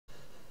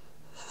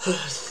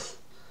Is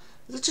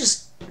it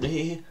just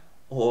me,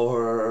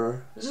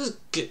 or is it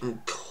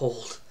getting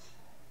cold?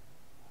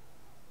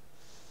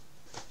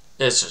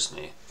 It's just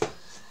me.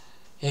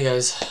 Hey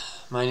guys,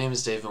 my name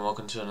is Dave and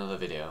welcome to another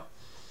video.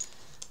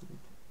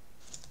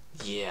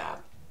 Yeah.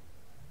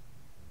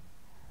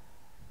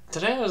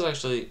 Today I was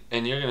actually,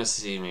 and you're gonna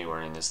see me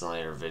wearing this in a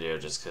later video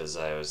just because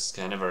I was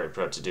kind of already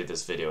prepped to do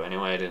this video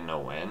anyway, I didn't know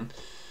when.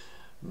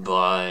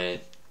 But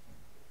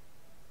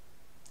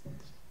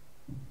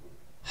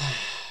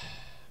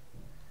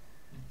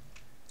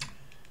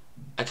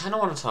I kind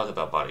of want to talk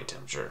about body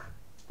temperature.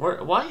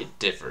 Why it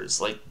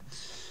differs.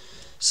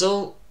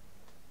 So,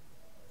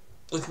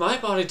 with my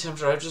body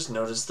temperature, I've just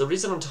noticed, the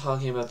reason I'm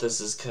talking about this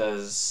is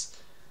because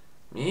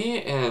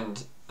me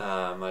and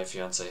my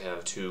fiance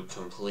have two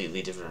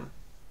completely different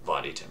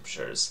body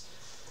temperatures.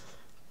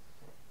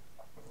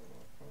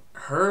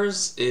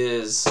 Hers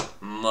is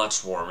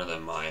much warmer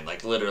than mine,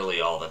 like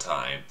literally all the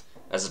time,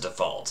 as a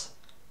default.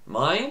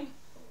 Mine?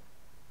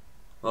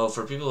 Well,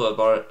 for people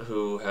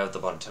who have the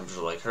body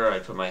temperature like her,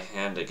 I'd put my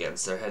hand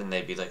against their head and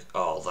they'd be like,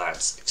 oh,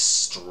 that's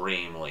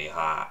extremely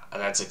hot.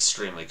 That's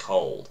extremely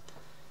cold.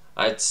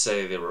 I'd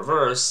say the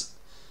reverse.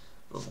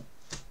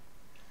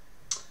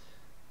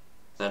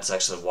 That's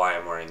actually why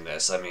I'm wearing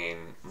this. I mean,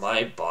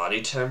 my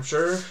body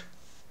temperature,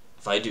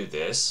 if I do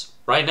this,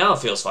 right now it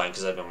feels fine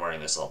because I've been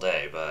wearing this all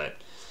day, but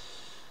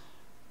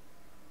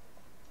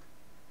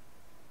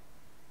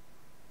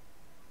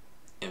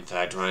in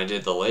fact, when I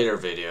did the later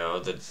video,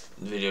 the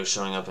video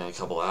showing up in a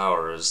couple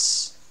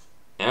hours,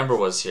 Amber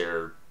was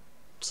here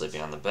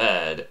sleeping on the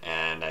bed,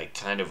 and I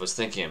kind of was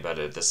thinking about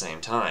it at the same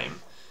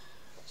time.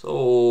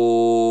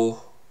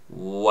 So,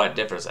 what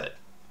differs it?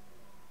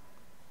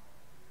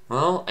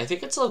 Well, I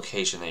think it's the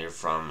location that you're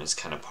from is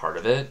kind of part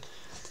of it.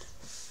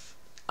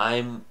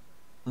 I'm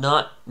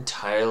not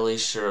entirely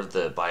sure of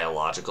the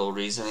biological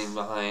reasoning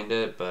behind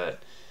it,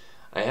 but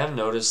I have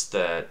noticed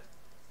that,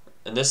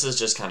 and this is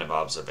just kind of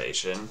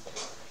observation,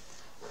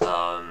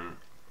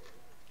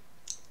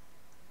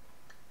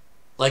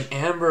 like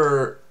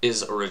Amber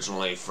is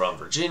originally from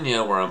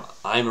Virginia, where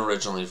I'm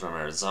originally from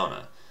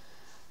Arizona.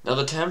 Now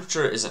the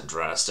temperature isn't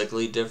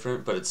drastically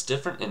different, but it's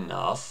different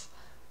enough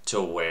to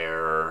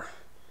where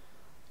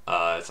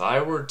if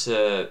I were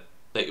to,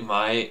 like,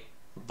 my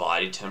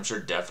body temperature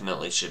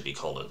definitely should be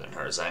colder than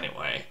hers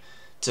anyway,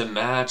 to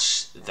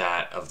match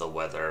that of the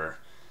weather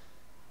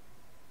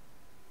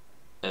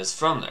is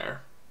from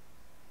there.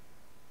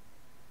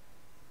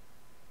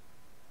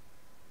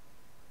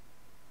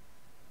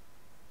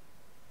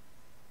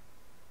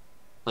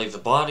 Like, the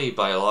body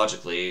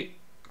biologically,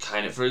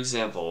 kind of, for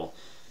example,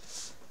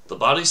 the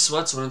body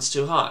sweats when it's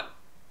too hot.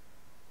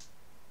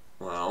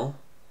 Well,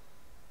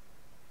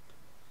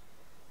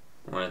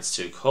 when it's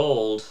too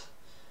cold,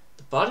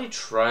 the blood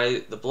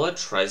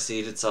tries to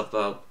heat itself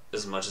up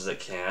as much as it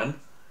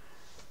can.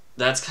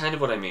 That's kind of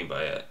what I mean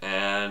by it.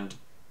 And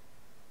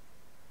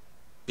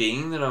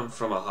being that I'm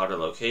from a hotter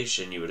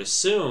location, you would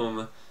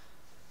assume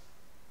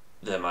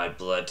that my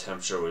blood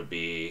temperature would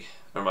be,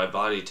 or my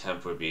body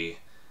temp would be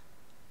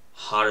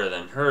hotter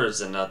than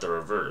hers and not the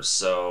reverse.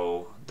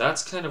 So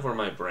that's kind of where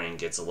my brain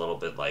gets a little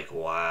bit like,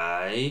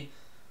 why?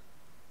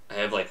 I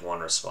have like one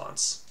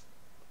response.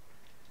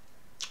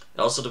 It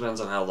also depends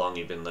on how long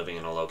you've been living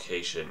in a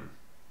location.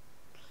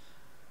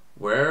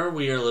 Where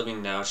we are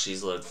living now,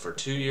 she's lived for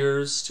 2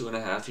 years,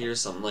 2.5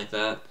 years, something like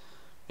that.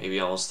 Maybe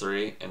almost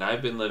 3. And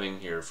I've been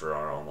living here for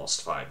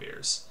almost 5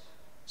 years.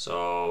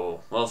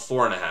 So, well,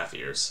 4.5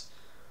 years.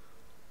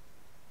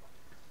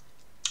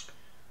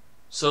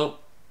 So,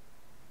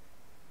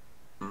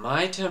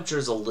 my temperature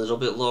is a little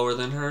bit lower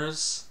than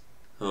hers.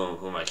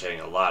 Who am I kidding?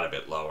 A lot of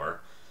it lower.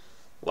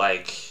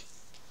 Like,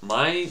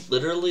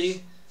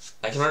 literally,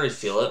 I can already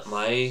feel it.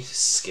 My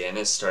skin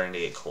is starting to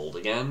get cold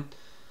again.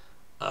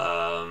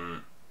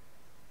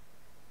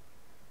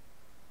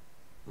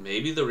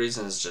 Maybe the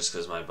reason is just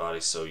because my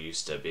body's so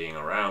used to being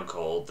around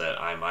cold that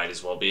I might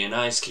as well be an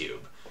ice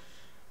cube.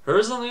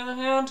 Hers, on the other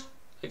hand,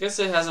 I guess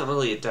it hasn't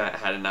really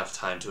had enough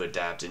time to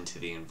adapt into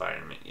the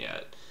environment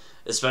yet.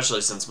 Especially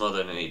since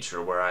Mother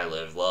Nature, where I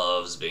live,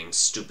 loves being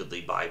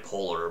stupidly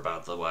bipolar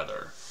about the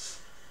weather.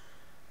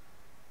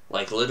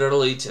 Like,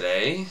 literally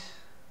today,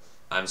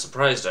 I'm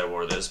surprised I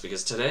wore this,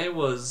 because today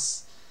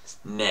was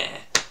meh.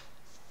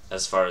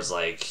 As far as,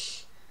 like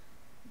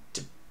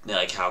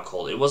how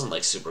cold. It wasn't,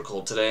 like, super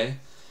cold today.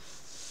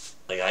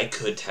 Like, I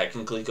could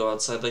technically go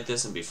outside like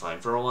this and be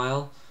fine for a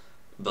while,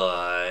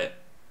 but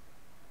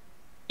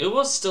it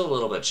was still a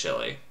little bit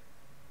chilly.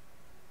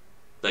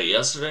 But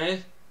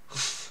yesterday,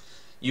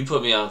 you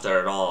put me out there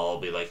at all, I'll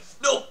be like,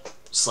 nope!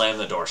 Slam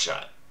the door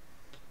shut.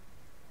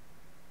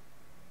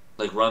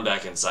 Like, run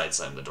back inside,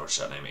 slam the door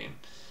shut, I mean.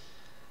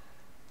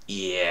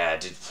 Yeah,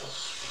 dude.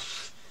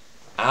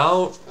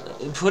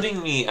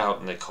 Putting me out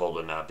in the cold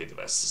would not be the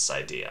bestest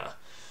idea.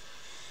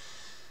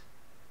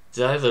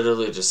 Did I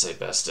literally just say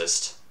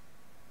bestest?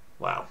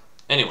 Wow.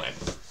 Anyway.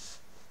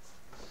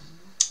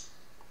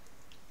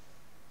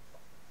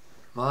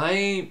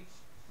 My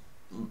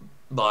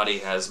body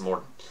had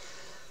more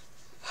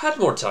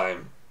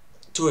time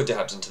to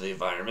adapt into the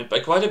environment by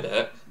quite a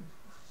bit,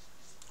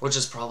 which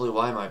is probably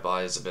why my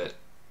body is a bit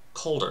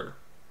colder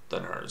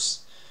than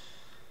hers.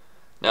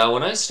 Now,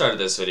 when I started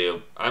this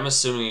video, I'm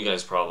assuming you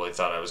guys probably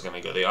thought I was going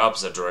to go the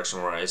opposite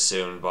direction, where I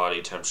assumed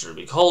body temperature would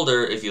be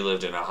colder if you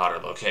lived in a hotter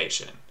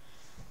location.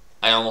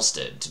 I almost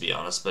did, to be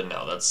honest, but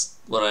no, that's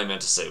what I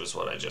meant to say was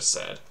what I just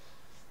said.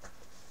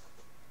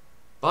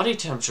 Body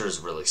temperature is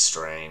really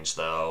strange,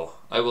 though.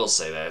 I will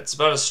say that. It's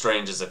about as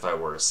strange as if I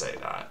were to say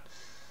that.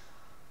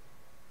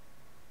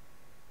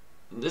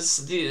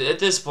 At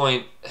this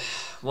point,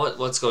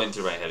 what's going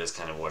through my head is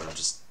kind of what I'm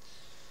just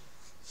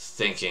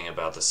thinking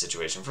about the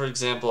situation. For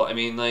example, I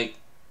mean, like,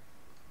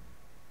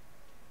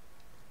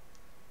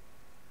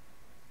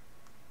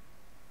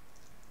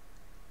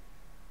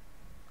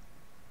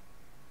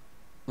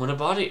 when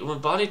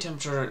body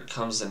temperature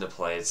comes into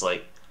play, it's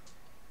like,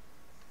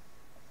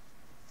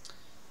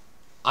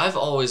 I've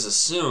always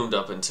assumed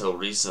up until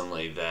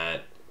recently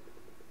that,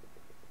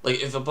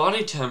 like, if a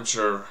body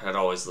temperature had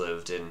always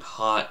lived in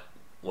hot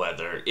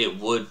weather, it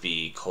would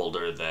be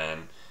colder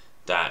than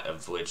that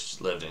of which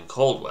lived in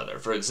cold weather.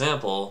 For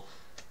example,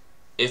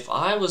 if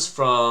I was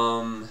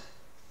from,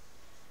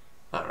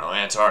 I don't know,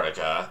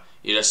 Antarctica,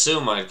 you'd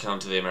assume I'd come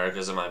to the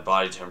Americas and my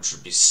body temperature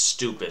would be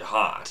stupid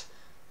hot.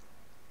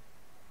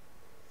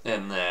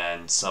 And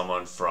then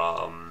someone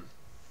from,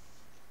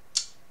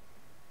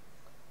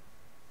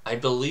 I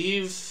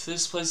believe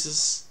this place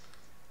is,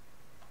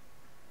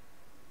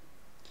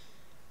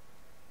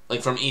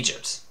 like, from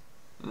Egypt.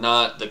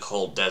 Not the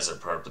cold desert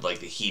part, but like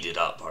the heated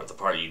up part, the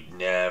part you'd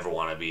never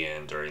want to be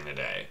in during the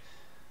day.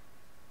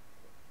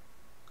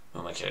 Who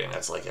am I kidding?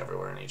 That's like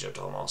everywhere in Egypt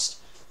almost.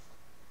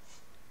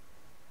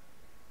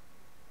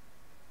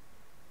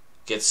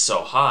 Gets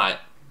so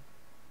hot,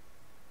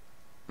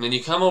 and then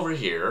you come over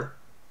here,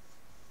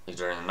 like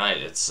during the night,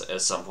 it's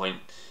at some point,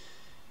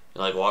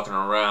 you're like walking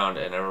around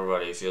and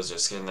everybody feels your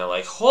skin, they're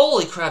like,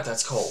 holy crap,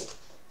 that's cold.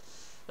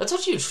 That's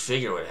what you'd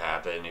figure would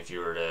happen if you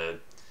were to,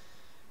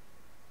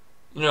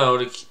 you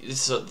know,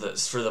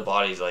 for the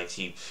body to, like,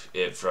 keep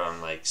it from,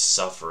 like,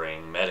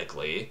 suffering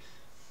medically,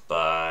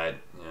 but,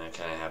 you know, it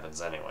kind of happens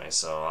anyway,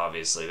 so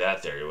obviously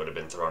that theory would have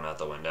been thrown out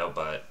the window,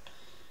 but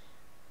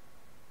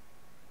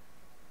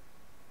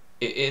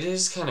it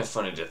is kind of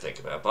funny to think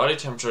about. Body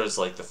temperature is,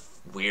 like, the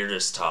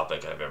weirdest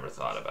topic I've ever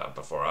thought about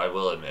before, I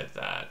will admit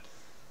that.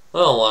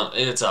 Well,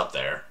 it's up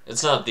there.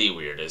 It's not the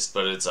weirdest,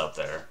 but it's up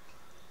there.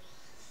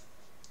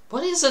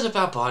 What is it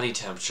about body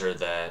temperature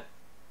that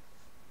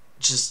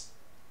just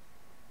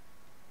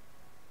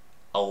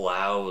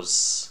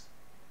allows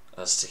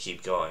us to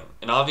keep going?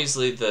 And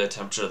obviously the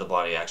temperature of the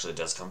body actually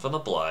does come from the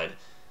blood.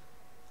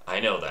 I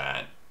know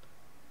that.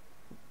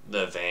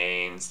 The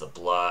veins, the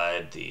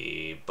blood,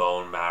 the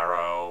bone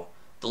marrow,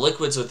 the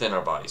liquids within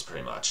our bodies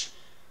pretty much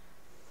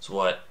is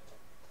what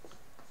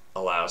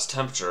allows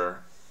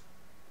temperature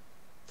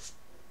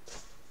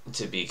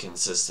to be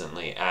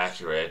consistently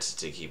accurate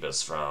to keep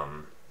us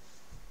from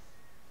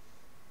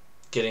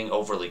getting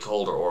overly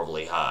cold or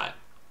overly hot.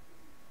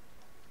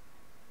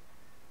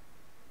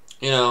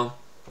 You know,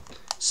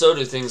 so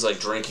do things like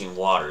drinking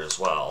water as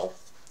well.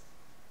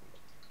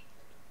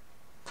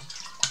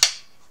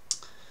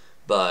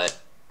 But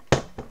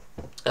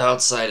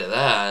outside of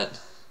that,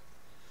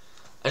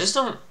 I just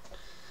don't,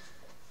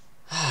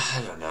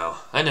 I don't know.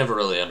 I never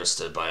really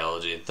understood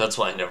biology. That's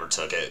why I never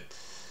took it.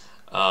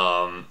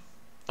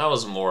 I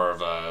was more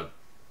of a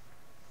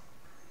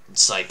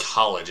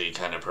psychology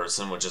kind of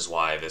person, which is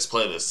why this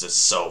playlist is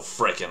so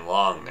freaking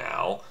long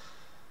now.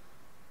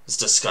 This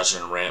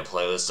discussion rant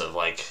playlist of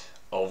like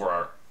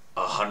over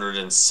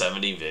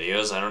 170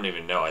 videos. I don't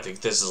even know. I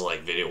think this is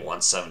like video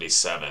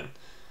 177.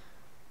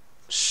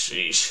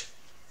 Sheesh.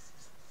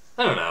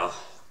 I don't know.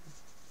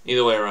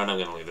 Either way around, I'm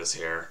going to leave this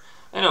here.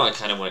 I know I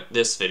kind of went,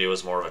 this video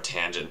was more of a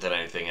tangent than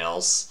anything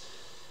else.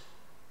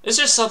 It's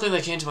just something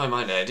that came to my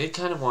mind. I did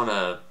kind of want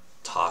to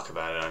talk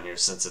about it on here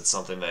since it's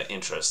something that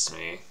interests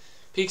me.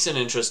 Piques an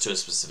interest to a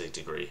specific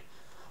degree.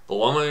 But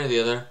one way or the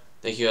other,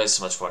 thank you guys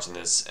so much for watching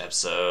this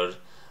episode,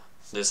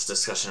 this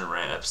discussion and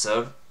rant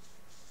episode.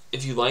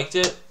 If you liked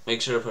it,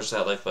 make sure to push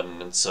that like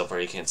button, and so far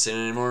you can't see it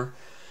anymore.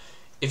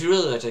 If you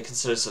really liked it,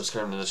 consider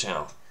subscribing to the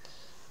channel.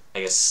 I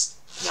guess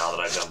now that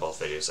I've done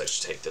both videos, I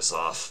should take this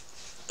off.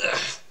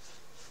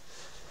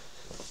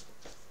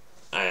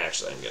 I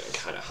actually am getting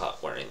kind of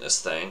hot wearing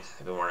this thing.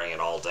 I've been wearing it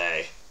all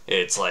day.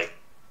 It's like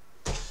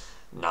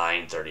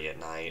 9:30 at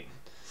night.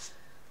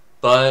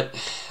 But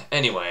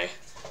anyway,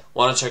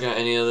 want to check out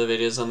any other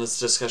videos on this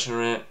discussion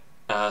rant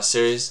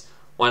series?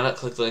 Why not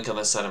click the link on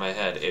this side of my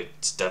head?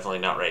 It's definitely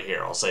not right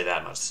here, I'll say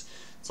that much.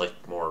 It's like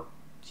more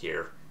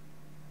here,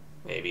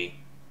 maybe.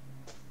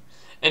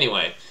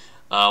 Anyway,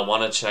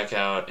 want to check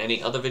out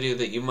any other video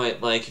that you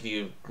might like if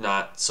you're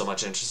not so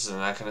much interested in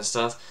that kind of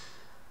stuff?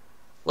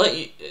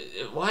 Why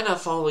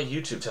not follow what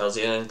YouTube tells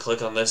you and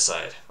click on this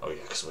side? Oh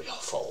yeah, because we all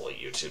follow what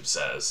YouTube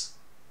says.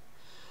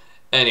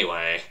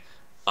 Anyway,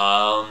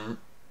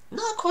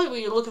 not quite what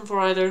you're looking for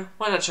either.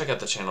 Why not check out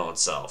the channel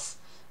itself?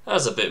 It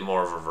has a bit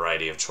more of a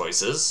variety of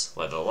choices,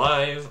 whether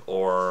live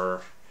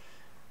or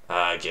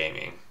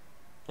gaming.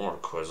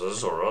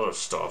 quizzes or other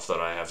stuff that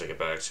I have to get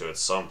back to at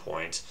some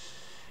point.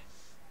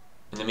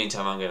 In the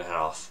meantime, I'm going to head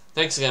off.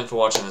 Thanks again for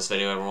watching this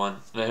video, everyone,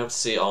 and I hope to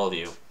see all of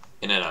you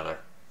in another.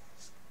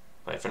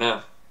 Bye for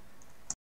now.